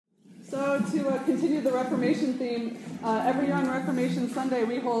So to continue the Reformation theme, every year on Reformation Sunday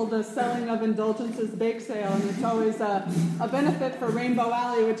we hold a Selling of Indulgences bake sale, and it's always a benefit for Rainbow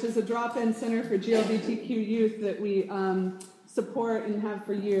Alley, which is a drop-in center for GLBTQ youth that we support and have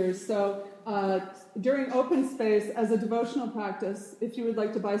for years. So during open space, as a devotional practice, if you would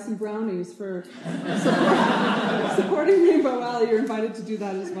like to buy some brownies for supporting Rainbow Alley, you're invited to do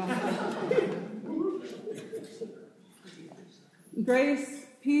that as well. Grace,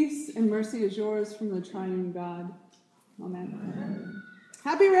 peace, and mercy is yours from the triune God. Amen.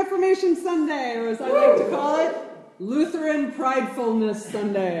 Happy Reformation Sunday, or as I like to call it, Lutheran Pridefulness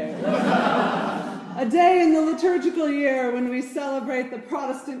Sunday. A day in the liturgical year when we celebrate the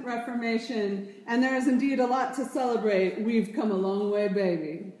Protestant Reformation, and there is indeed a lot to celebrate. We've come a long way,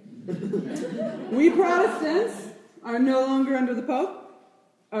 baby. We Protestants are no longer under the Pope.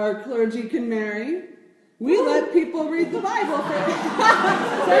 Our clergy can marry. We let people read the Bible for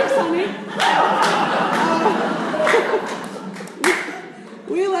Thanks, honey.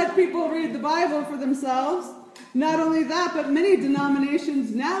 We let people read the Bible for themselves. Not only that, but many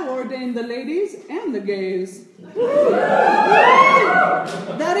denominations now ordain the ladies and the gays.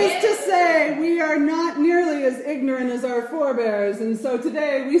 That is to say, we are not nearly as ignorant as our forebears, and so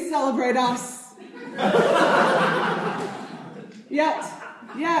today we celebrate us. Yet,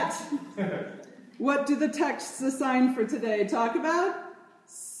 what do the texts assigned for today talk about?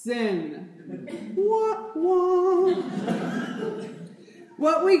 Sin.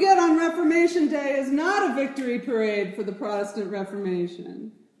 What we get on Reformation Day is not a victory parade for the Protestant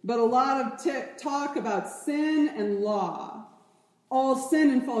Reformation, but a lot of talk about sin and law. All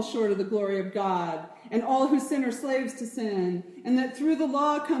sin and fall short of the glory of God, and all who sin are slaves to sin, and that through the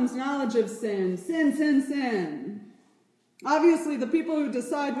law comes knowledge of sin. Sin, sin, sin. Obviously, the people who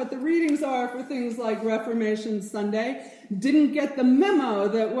decide what the readings are for things like Reformation Sunday didn't get the memo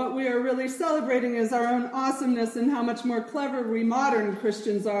that what we are really celebrating is our own awesomeness and how much more clever we modern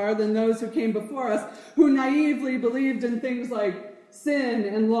Christians are than those who came before us, who naively believed in things like sin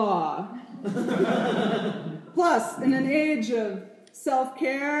and law. Plus, in an age of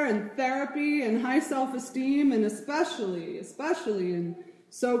self-care and therapy and high self-esteem, and especially in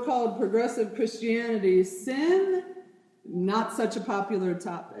so-called progressive Christianity, sin, not such a popular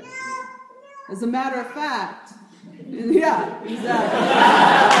topic. As a matter of fact, yeah, exactly.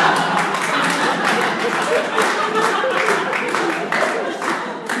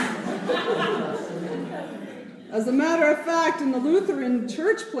 As a matter of fact, in the Lutheran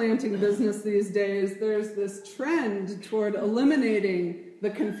church planting business these days, there's this trend toward eliminating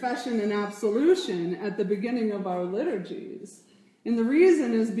the confession and absolution at the beginning of our liturgies. And the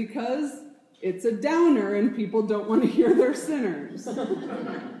reason is because it's a downer and people don't want to hear they're sinners.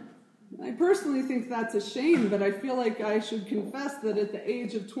 I personally think that's a shame, but I feel like I should confess that at the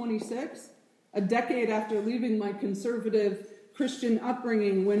age of 26, a decade after leaving my conservative Christian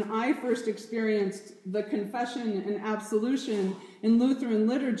upbringing, when I first experienced the confession and absolution in Lutheran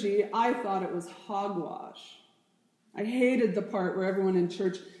liturgy, I thought it was hogwash. I hated the part where everyone in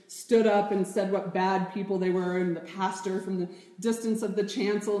church stood up and said what bad people they were, and the pastor from the distance of the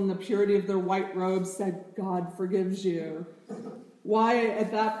chancel and the purity of their white robes said, "God forgives you." Why,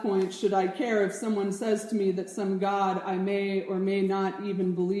 at that point, should I care if someone says to me that some God I may or may not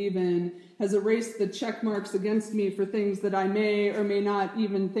even believe in has erased the check marks against me for things that I may or may not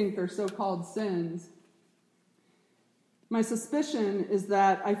even think are so-called sins? My suspicion is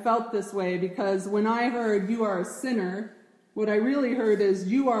that I felt this way because when I heard "you are a sinner," what I really heard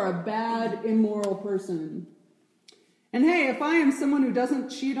is "you are a bad, immoral person." And hey, if I am someone who doesn't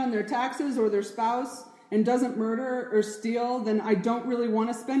cheat on their taxes or their spouse and doesn't murder or steal, then I don't really want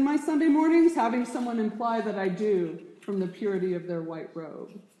to spend my Sunday mornings having someone imply that I do from the purity of their white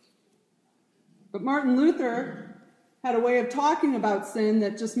robe. But Martin Luther had a way of talking about sin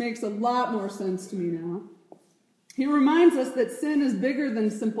that just makes a lot more sense to me now. He reminds us that sin is bigger than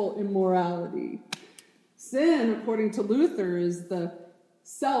simple immorality. Sin, according to Luther, is the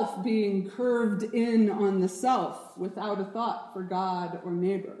self being curved in on the self without a thought for God or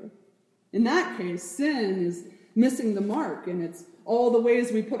neighbor. In that case, sin is missing the mark, and it's all the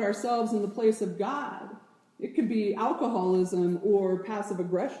ways we put ourselves in the place of God. It could be alcoholism or passive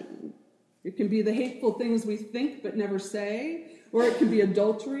aggression. It can be the hateful things we think but never say, or it can be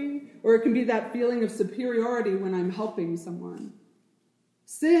adultery, or it can be that feeling of superiority when I'm helping someone.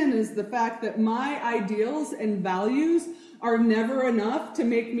 Sin is the fact that my ideals and values are never enough to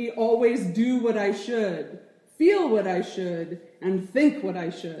make me always do what I should, feel what I should, and think what I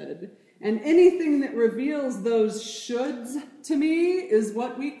should. And anything that reveals those shoulds to me is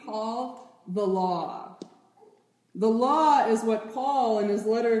what we call the law. The law is what Paul in his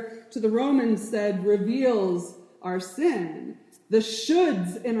letter to the Romans said reveals our sin. The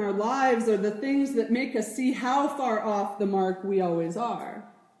shoulds in our lives are the things that make us see how far off the mark we always are.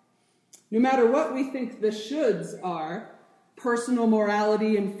 No matter what we think the shoulds are, personal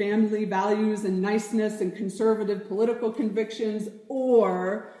morality and family values and niceness and conservative political convictions,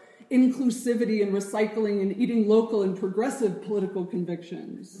 or inclusivity and recycling and eating local and progressive political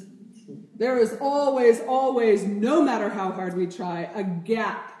convictions, there is always, always, no matter how hard we try, a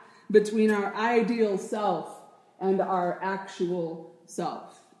gap between our ideal self and our actual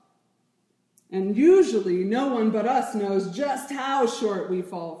self. And usually no one but us knows just how short we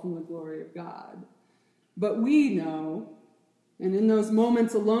fall from the glory of God. But we know, and in those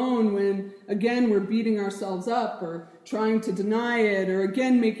moments alone when, again, we're beating ourselves up or trying to deny it or,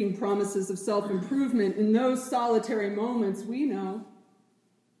 again, making promises of self-improvement, in those solitary moments, we know.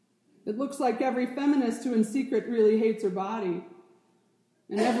 It looks like every feminist who in secret really hates her body,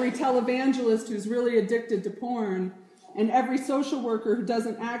 and every televangelist who's really addicted to porn, and every social worker who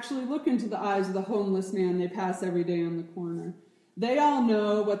doesn't actually look into the eyes of the homeless man they pass every day on the corner. They all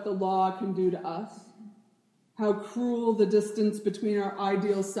know what the law can do to us, how cruel the distance between our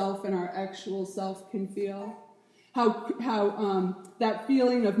ideal self and our actual self can feel, how that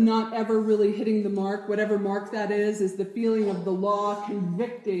feeling of not ever really hitting the mark, whatever mark that is the feeling of the law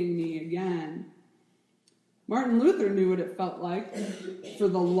convicting me again. Martin Luther knew what it felt like for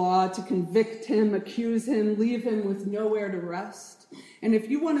the law to convict him, accuse him, leave him with nowhere to rest. And if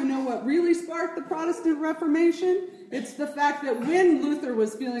you want to know what really sparked the Protestant Reformation, it's the fact that when Luther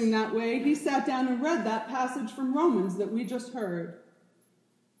was feeling that way, he sat down and read that passage from Romans that we just heard.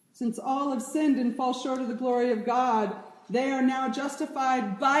 Since all have sinned and fall short of the glory of God, they are now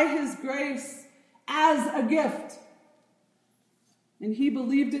justified by his grace as a gift. And he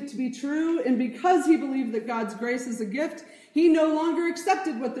believed it to be true, and because he believed that God's grace is a gift, he no longer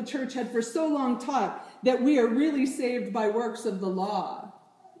accepted what the church had for so long taught, that we are really saved by works of the law.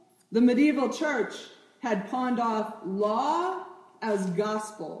 The medieval church had pawned off law as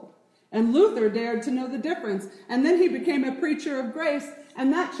gospel, and Luther dared to know the difference, and then he became a preacher of grace,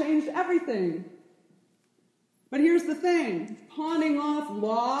 and that changed everything. But here's the thing, pawning off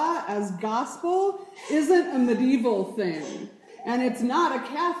law as gospel isn't a medieval thing. And it's not a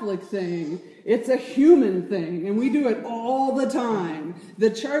Catholic thing, it's a human thing, and we do it all the time.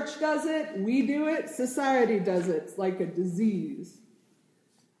 The church does it, we do it, society does it. It's like a disease.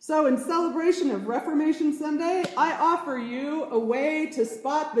 So in celebration of Reformation Sunday, I offer you a way to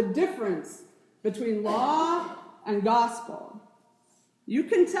spot the difference between law and gospel. You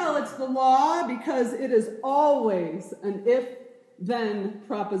can tell it's the law because it is always an if-then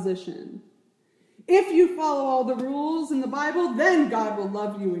proposition. If you follow all the rules in the Bible, then God will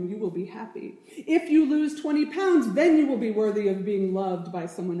love you and you will be happy. If you lose 20 pounds, then you will be worthy of being loved by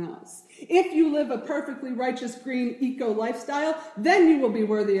someone else. If you live a perfectly righteous green eco lifestyle, then you will be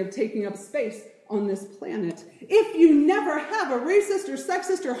worthy of taking up space on this planet. If you never have a racist or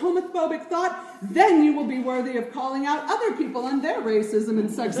sexist or homophobic thought, then you will be worthy of calling out other people on their racism and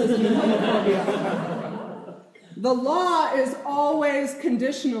sexism and homophobia. The law is always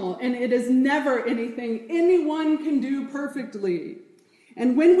conditional, and it is never anything anyone can do perfectly.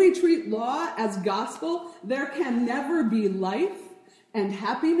 And when we treat law as gospel, there can never be life and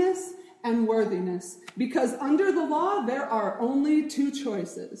happiness and worthiness, because under the law, there are only two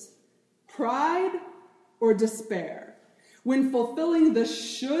choices: pride or despair. When fulfilling the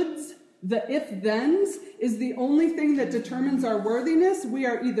shoulds, the if-thens, is the only thing that determines our worthiness, we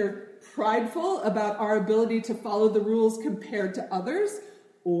are either prideful about our ability to follow the rules compared to others,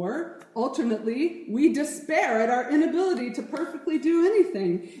 or alternately, we despair at our inability to perfectly do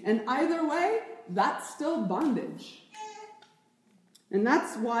anything. And either way, that's still bondage. And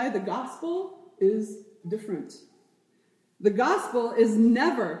that's why the gospel is different. The gospel is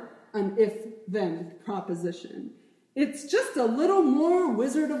never an if-then proposition. It's just a little more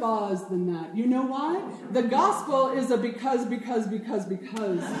Wizard of Oz than that. You know why? The gospel is a because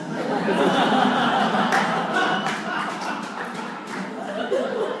proposition.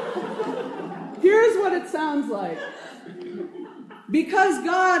 Here's what it sounds like. Because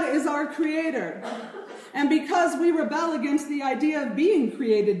God is our creator, and because we rebel against the idea of being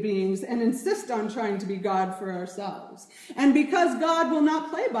created beings and insist on trying to be God for ourselves, and because God will not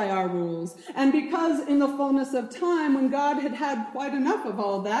play by our rules, and because in the fullness of time, when God had had quite enough of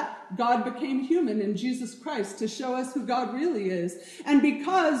all that, God became human in Jesus Christ to show us who God really is. And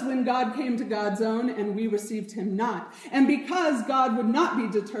because when God came to God's own and we received him not, and because God would not be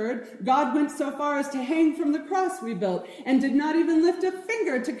deterred, God went so far as to hang from the cross we built and did not even lift a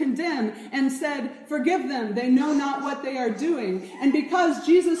finger to condemn and said, "Forgive them, they know not what they are doing." And because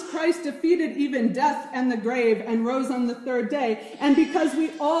Jesus Christ defeated even death and the grave and rose on the third day, and because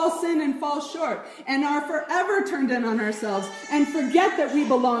we all sin and fall short and are forever turned in on ourselves and forget that we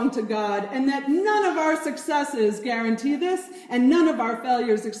belong to God and that none of our successes guarantee this and none of our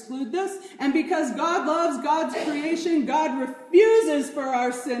failures exclude this, and because God loves God's creation, God refuses for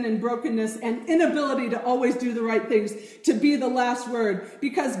our sin and brokenness and inability to always do the right things to be the last word,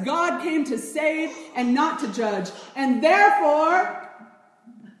 because God came to save and not to judge. And therefore,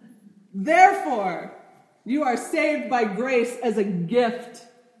 you are saved by grace as a gift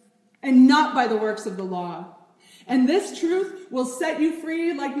and not by the works of the law. And this truth will set you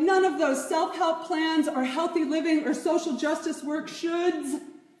free like none of those self-help plans or healthy living or social justice work shoulds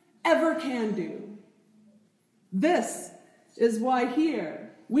ever can do. This is why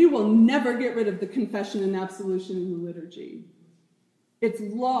here we will never get rid of the confession and absolution in the liturgy. It's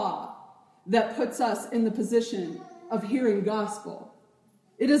law that puts us in the position of hearing gospel.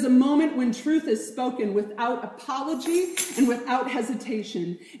 It is a moment when truth is spoken without apology and without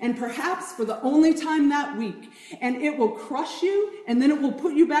hesitation, and perhaps for the only time that week. And it will crush you, and then it will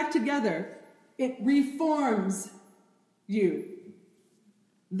put you back together. It reforms you.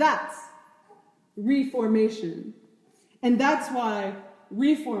 That's reformation. And that's why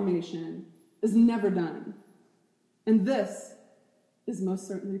reformation is never done. And this is most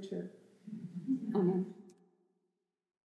certainly true. Amen.